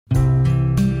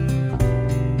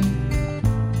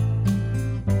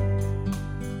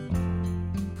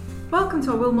Welcome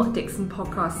to our Wilmot Dixon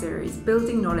podcast series,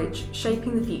 Building Knowledge,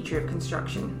 Shaping the Future of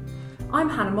Construction. I'm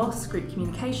Hannah Moss, Group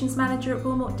Communications Manager at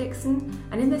Wilmot Dixon,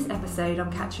 and in this episode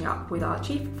I'm catching up with our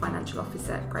Chief Financial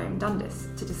Officer, Graham Dundas,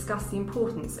 to discuss the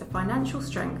importance of financial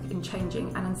strength in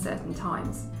changing and uncertain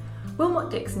times. Wilmot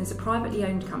Dixon is a privately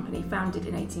owned company founded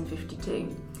in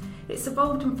 1852. It's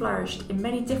evolved and flourished in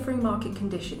many differing market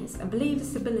conditions and believes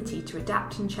its ability to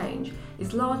adapt and change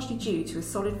is largely due to a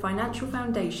solid financial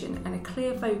foundation and a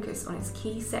clear focus on its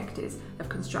key sectors of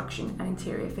construction and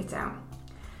interior fit-out.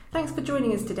 Thanks for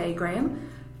joining us today, Graham.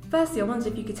 Firstly, I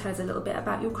wondered if you could tell us a little bit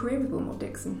about your career with Wilmot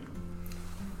Dixon.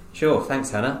 Sure,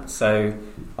 thanks Hannah. So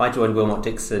I joined Wilmot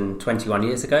Dixon 21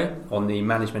 years ago on the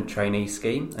management trainee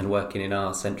scheme and working in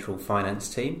our central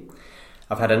finance team.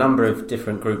 I've had a number of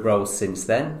different group roles since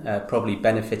then, probably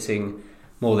benefiting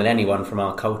more than anyone from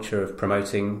our culture of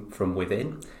promoting from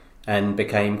within, and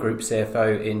became Group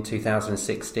CFO in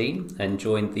 2016 and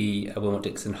joined the Wilmot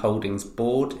Dixon Holdings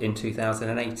board in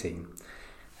 2018.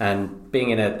 And being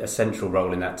in a central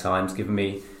role in that time has given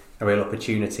me a real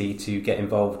opportunity to get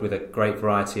involved with a great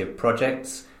variety of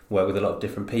projects, work with a lot of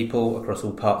different people across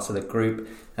all parts of the group,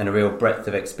 and a real breadth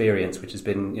of experience, which has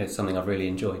been something I've really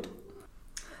enjoyed.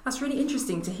 That's really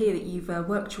interesting to hear that you've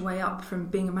worked your way up from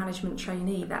being a management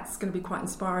trainee. That's going to be quite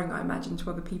inspiring, I imagine, to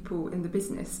other people in the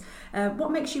business. What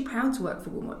makes you proud to work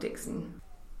for Wilmot Dixon?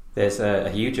 There's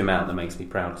a huge amount that makes me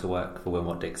proud to work for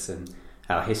Wilmot Dixon.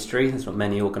 Our history, there's not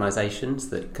many organisations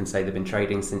that can say they've been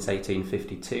trading since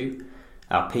 1852.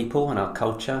 Our people and our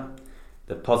culture,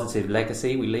 the positive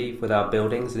legacy we leave with our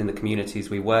buildings and in the communities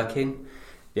we work in,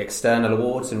 the external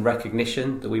awards and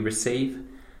recognition that we receive,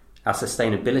 our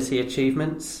sustainability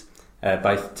achievements,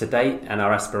 both to date and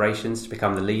our aspirations to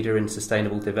become the leader in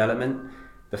sustainable development,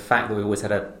 the fact that we always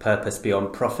had a purpose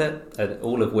beyond profit,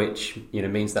 all of which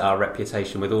means that our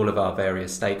reputation with all of our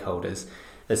various stakeholders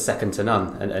is second to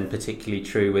none, and particularly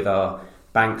true with our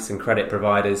banks and credit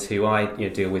providers who I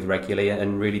deal with regularly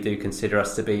and really do consider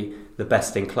us to be the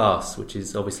best in class, which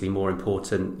is obviously more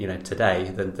important today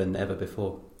than ever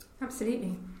before.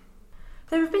 Absolutely.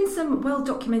 There have been some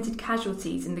well-documented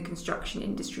casualties in the construction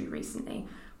industry recently.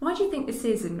 Why do you think this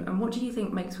is, and what do you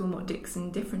think makes Wilmot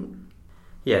Dixon different?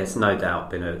 Yeah, it's no doubt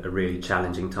been a really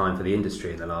challenging time for the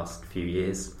industry in the last few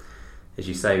years. As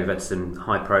you say, we've had some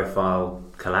high-profile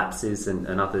collapses and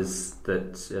others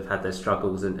that have had their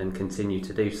struggles and continue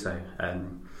to do so.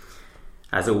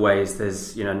 As always,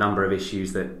 there's a number of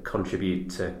issues that contribute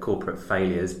to corporate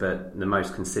failures, but the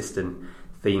most consistent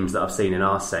themes that I've seen in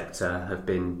our sector have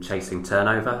been chasing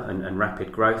turnover and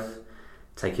rapid growth,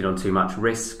 taking on too much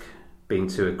risk, being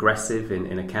too aggressive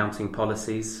in accounting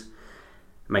policies,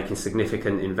 making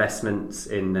significant investments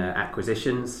in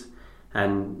acquisitions,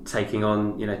 and taking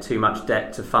on too much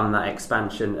debt to fund that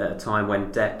expansion at a time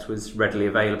when debt was readily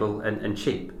available and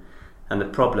cheap. And the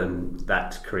problem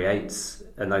that creates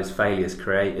and those failures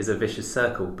create is a vicious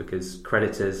circle, because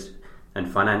creditors and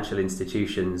financial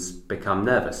institutions become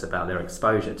nervous about their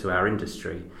exposure to our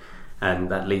industry,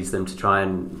 and that leads them to try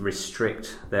and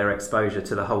restrict their exposure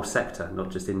to the whole sector,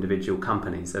 not just individual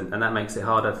companies, and that makes it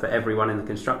harder for everyone in the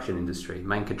construction industry,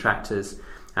 main contractors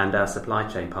and our supply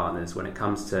chain partners. When it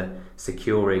comes to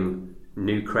securing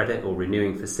new credit or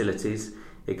renewing facilities,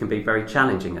 it can be very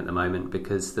challenging at the moment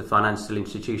because the financial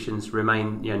institutions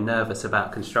remain nervous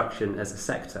about construction as a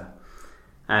sector.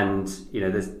 And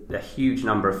there's a huge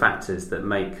number of factors that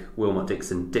make Wilmot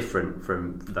Dixon different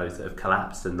from those that have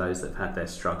collapsed and those that have had their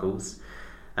struggles.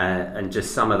 And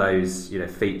just some of those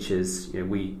features,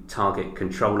 we target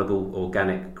controllable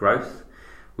organic growth.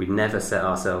 We never set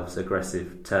ourselves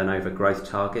aggressive turnover growth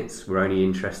targets. We're only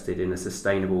interested in a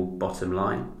sustainable bottom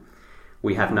line.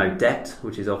 We have no debt,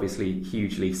 which is obviously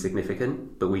hugely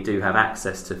significant, but we do have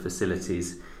access to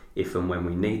facilities if and when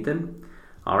we need them.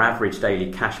 Our average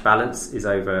daily cash balance is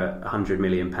over £100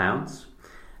 million,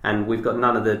 and we've got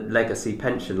none of the legacy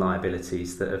pension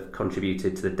liabilities that have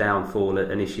contributed to the downfall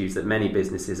and issues that many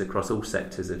businesses across all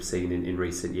sectors have seen in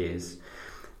recent years.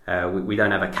 We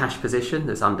don't have a cash position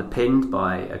that's underpinned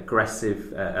by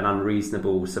aggressive and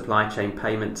unreasonable supply chain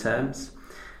payment terms.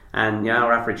 And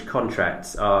our average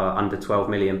contracts are under £12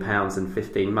 million and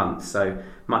 15 months, so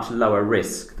much lower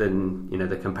risk than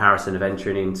the comparison of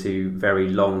entering into very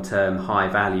long-term,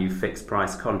 high-value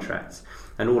fixed-price contracts.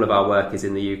 And all of our work is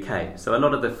in the UK. So a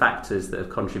lot of the factors that have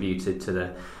contributed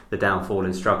to the downfall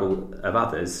and struggle of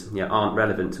others aren't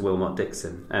relevant to Wilmot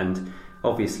Dixon. And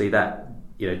obviously that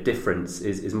difference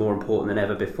is more important than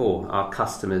ever before. Our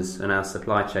customers and our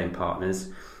supply chain partners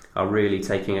are really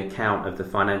taking account of the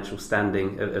financial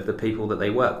standing of the people that they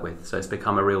work with. So it's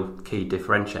become a real key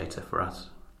differentiator for us.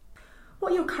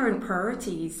 What are your current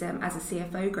priorities as a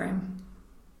CFO, Graham?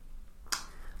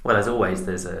 Well, as always,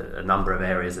 there's a number of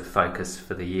areas of focus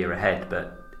for the year ahead,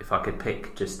 but if I could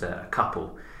pick just a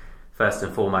couple, first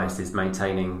and foremost is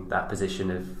maintaining that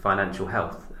position of financial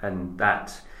health, and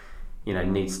that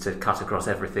needs to cut across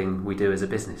everything we do as a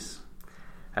business.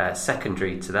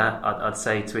 Secondary to that, I'd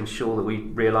say to ensure that we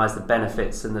realise the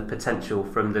benefits and the potential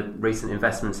from the recent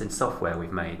investments in software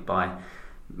we've made by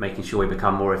making sure we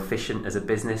become more efficient as a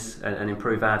business and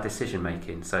improve our decision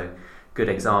making. So a good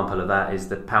example of that is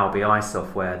the Power BI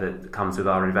software that comes with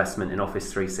our investment in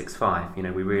Office 365.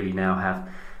 We really now have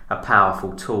a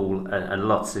powerful tool and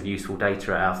lots of useful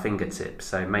data at our fingertips.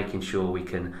 So making sure we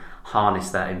can harness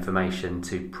that information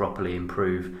to properly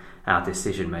improve our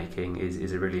decision making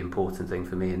is a really important thing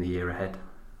for me in the year ahead.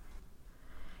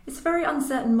 It's a very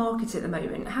uncertain market at the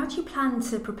moment. How do you plan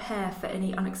to prepare for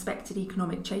any unexpected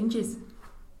economic changes?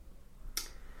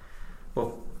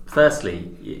 Well,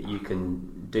 firstly, you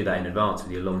can do that in advance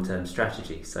with your long-term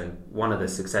strategy. So one of the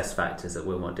success factors at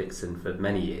Wilmot Dixon for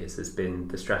many years has been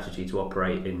the strategy to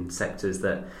operate in sectors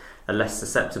that are less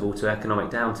susceptible to economic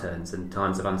downturns and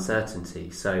times of uncertainty.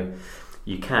 So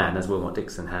you can, as Wilmot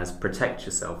Dixon has, protect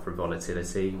yourself from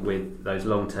volatility with those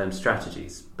long-term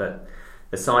strategies. But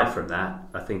aside from that,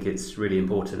 I think it's really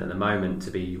important at the moment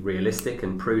to be realistic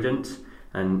and prudent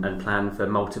and plan for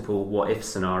multiple what-if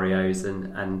scenarios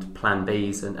and plan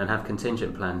Bs and have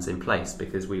contingent plans in place,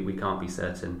 because we can't be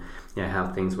certain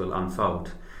how things will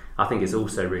unfold. I think it's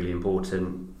also really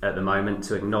important at the moment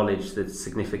to acknowledge the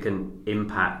significant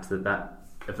impact of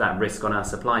that risk on our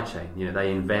supply chain. They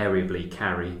invariably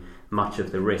carry much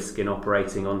of the risk in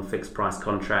operating on fixed price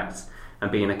contracts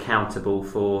and being accountable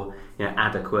for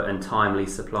adequate and timely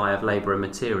supply of labour and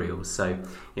materials. So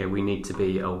we need to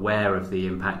be aware of the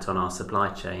impact on our supply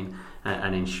chain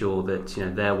and ensure that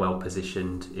they're well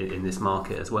positioned in this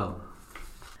market as well.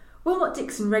 Wilmot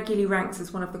Dixon regularly ranks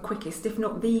as one of the quickest, if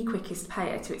not the quickest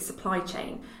payer to its supply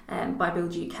chain by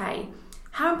Build UK.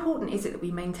 How important is it that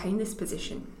we maintain this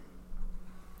position?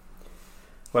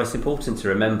 Well, it's important to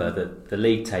remember that the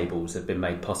league tables have been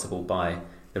made possible by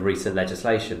the recent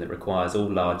legislation that requires all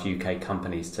large UK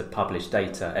companies to publish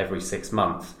data every 6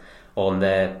 months on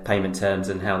their payment terms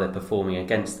and how they're performing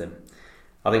against them.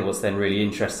 I think what's then really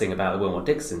interesting about the Wilmot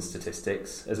Dixon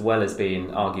statistics, as well as being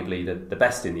arguably the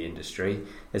best in the industry,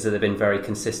 is that they've been very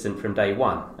consistent from day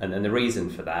one. And the reason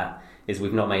for that is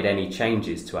we've not made any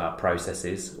changes to our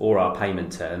processes or our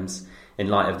payment terms in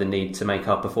light of the need to make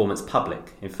our performance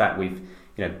public. In fact, we've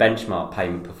benchmark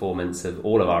payment performance of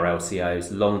all of our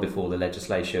LCOs long before the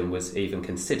legislation was even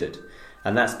considered.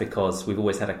 And that's because we've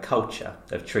always had a culture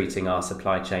of treating our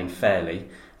supply chain fairly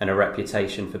and a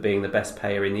reputation for being the best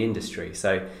payer in the industry.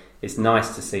 So it's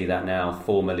nice to see that now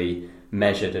formally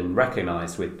measured and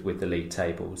recognised with the league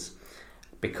tables,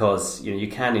 because you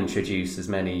can introduce as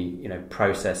many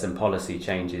process and policy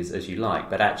changes as you like,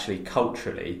 but actually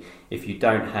culturally, if you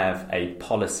don't have a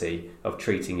policy of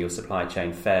treating your supply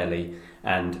chain fairly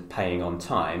and paying on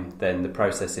time, then the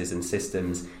processes and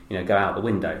systems go out the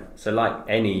window. So like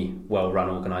any well-run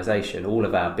organisation, all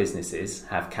of our businesses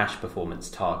have cash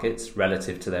performance targets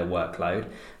relative to their workload,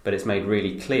 but it's made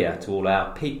really clear to all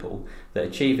our people that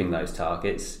achieving those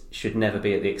targets should never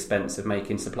be at the expense of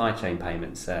making supply chain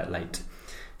payments late.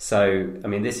 So,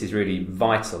 this is really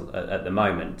vital at the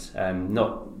moment,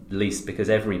 not least because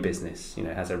every business,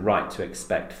 has a right to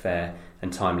expect fair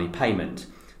and timely payment.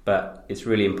 But it's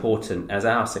really important, as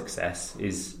our success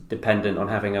is dependent on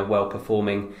having a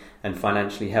well-performing and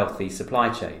financially healthy supply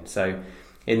chain. So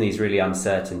in these really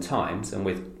uncertain times and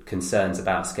with concerns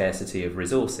about scarcity of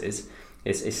resources,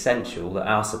 it's essential that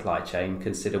our supply chain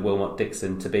consider Wilmot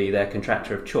Dixon to be their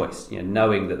contractor of choice.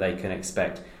 Knowing that they can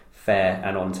expect fair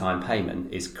and on-time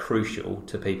payment is crucial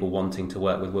to people wanting to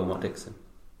work with Wilmot Dixon.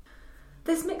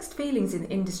 There's mixed feelings in the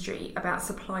industry about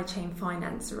supply chain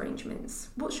finance arrangements.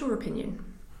 What's your opinion?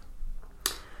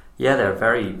 Yeah, there are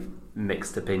very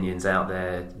mixed opinions out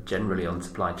there generally on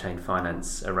supply chain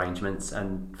finance arrangements,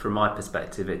 and from my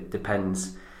perspective it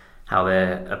depends how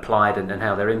they're applied and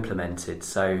how they're implemented.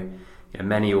 So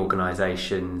many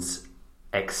organisations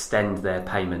extend their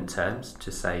payment terms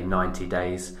to say 90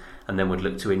 days and then would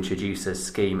look to introduce a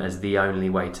scheme as the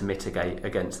only way to mitigate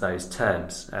against those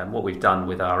terms. What we've done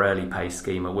with our early pay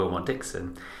scheme at Wilmot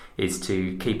Dixon is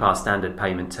to keep our standard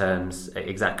payment terms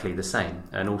exactly the same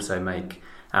and also make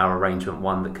our arrangement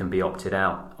one that can be opted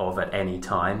out of at any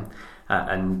time,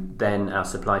 and then our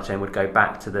supply chain would go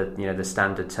back to the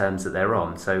standard terms that they're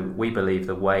on. So we believe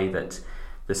the way that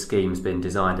the scheme's been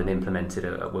designed and implemented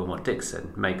at Wilmot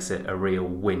Dixon makes it a real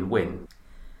win-win.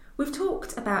 We've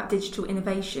talked about digital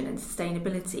innovation and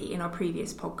sustainability in our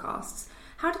previous podcasts.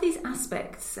 How do these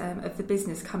aspects of the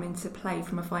business come into play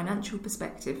from a financial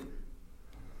perspective?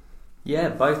 Yeah,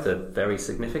 both are very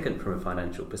significant from a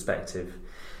financial perspective.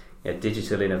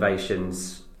 Digital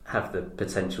innovations have the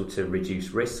potential to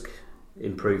reduce risk,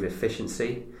 improve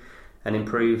efficiency, and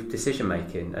improve decision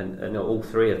making, and all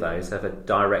three of those have a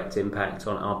direct impact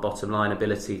on our bottom line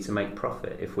ability to make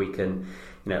profit. If we can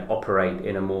operate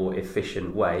in a more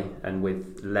efficient way and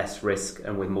with less risk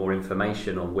and with more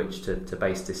information on which to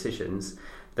base decisions,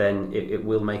 then it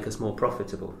will make us more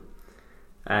profitable.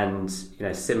 And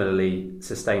similarly,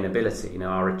 sustainability,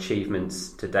 our achievements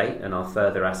to date and our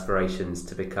further aspirations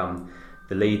to become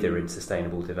the leader in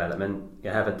sustainable development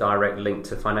have a direct link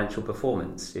to financial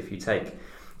performance. If you take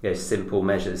simple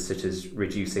measures such as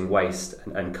reducing waste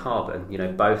and carbon,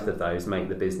 both of those make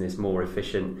the business more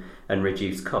efficient and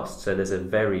reduce costs. So there's a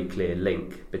very clear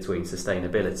link between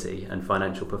sustainability and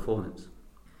financial performance.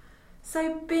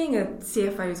 So being a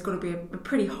CFO has got to be a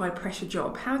pretty high pressure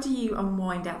job. How do you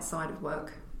unwind outside of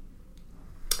work?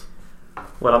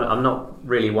 Well, I'm not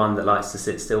really one that likes to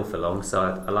sit still for long,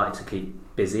 so I like to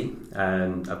keep busy.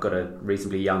 I've got a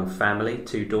reasonably young family,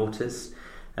 2 daughters,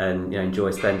 and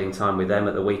enjoy spending time with them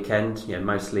at the weekend.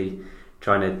 Mostly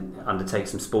trying to undertake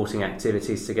some sporting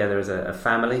activities together as a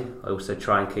family. I also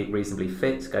try and keep reasonably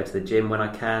fit, go to the gym when I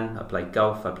can. I play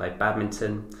golf, I play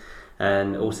badminton,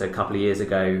 and also a couple of years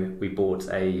ago we bought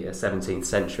a 17th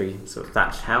century sort of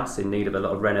thatched house in need of a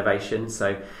lot of renovation.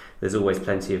 So there's always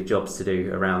plenty of jobs to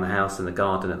do around the house and the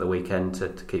garden at the weekend to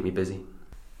keep me busy.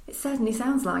 It certainly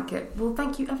sounds like it. Well,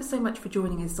 thank you ever so much for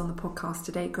joining us on the podcast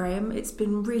today, Graham. It's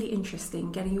been really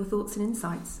interesting getting your thoughts and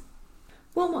insights.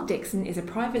 Wilmot Dixon is a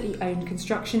privately owned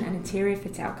construction and interior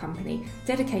fit-out company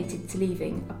dedicated to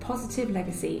leaving a positive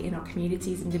legacy in our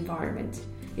communities and environment.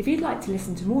 If you'd like to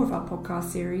listen to more of our podcast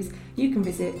series, you can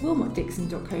visit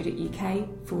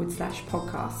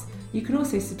wilmotdixon.co.uk/podcasts. You can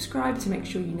also subscribe to make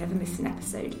sure you never miss an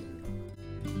episode.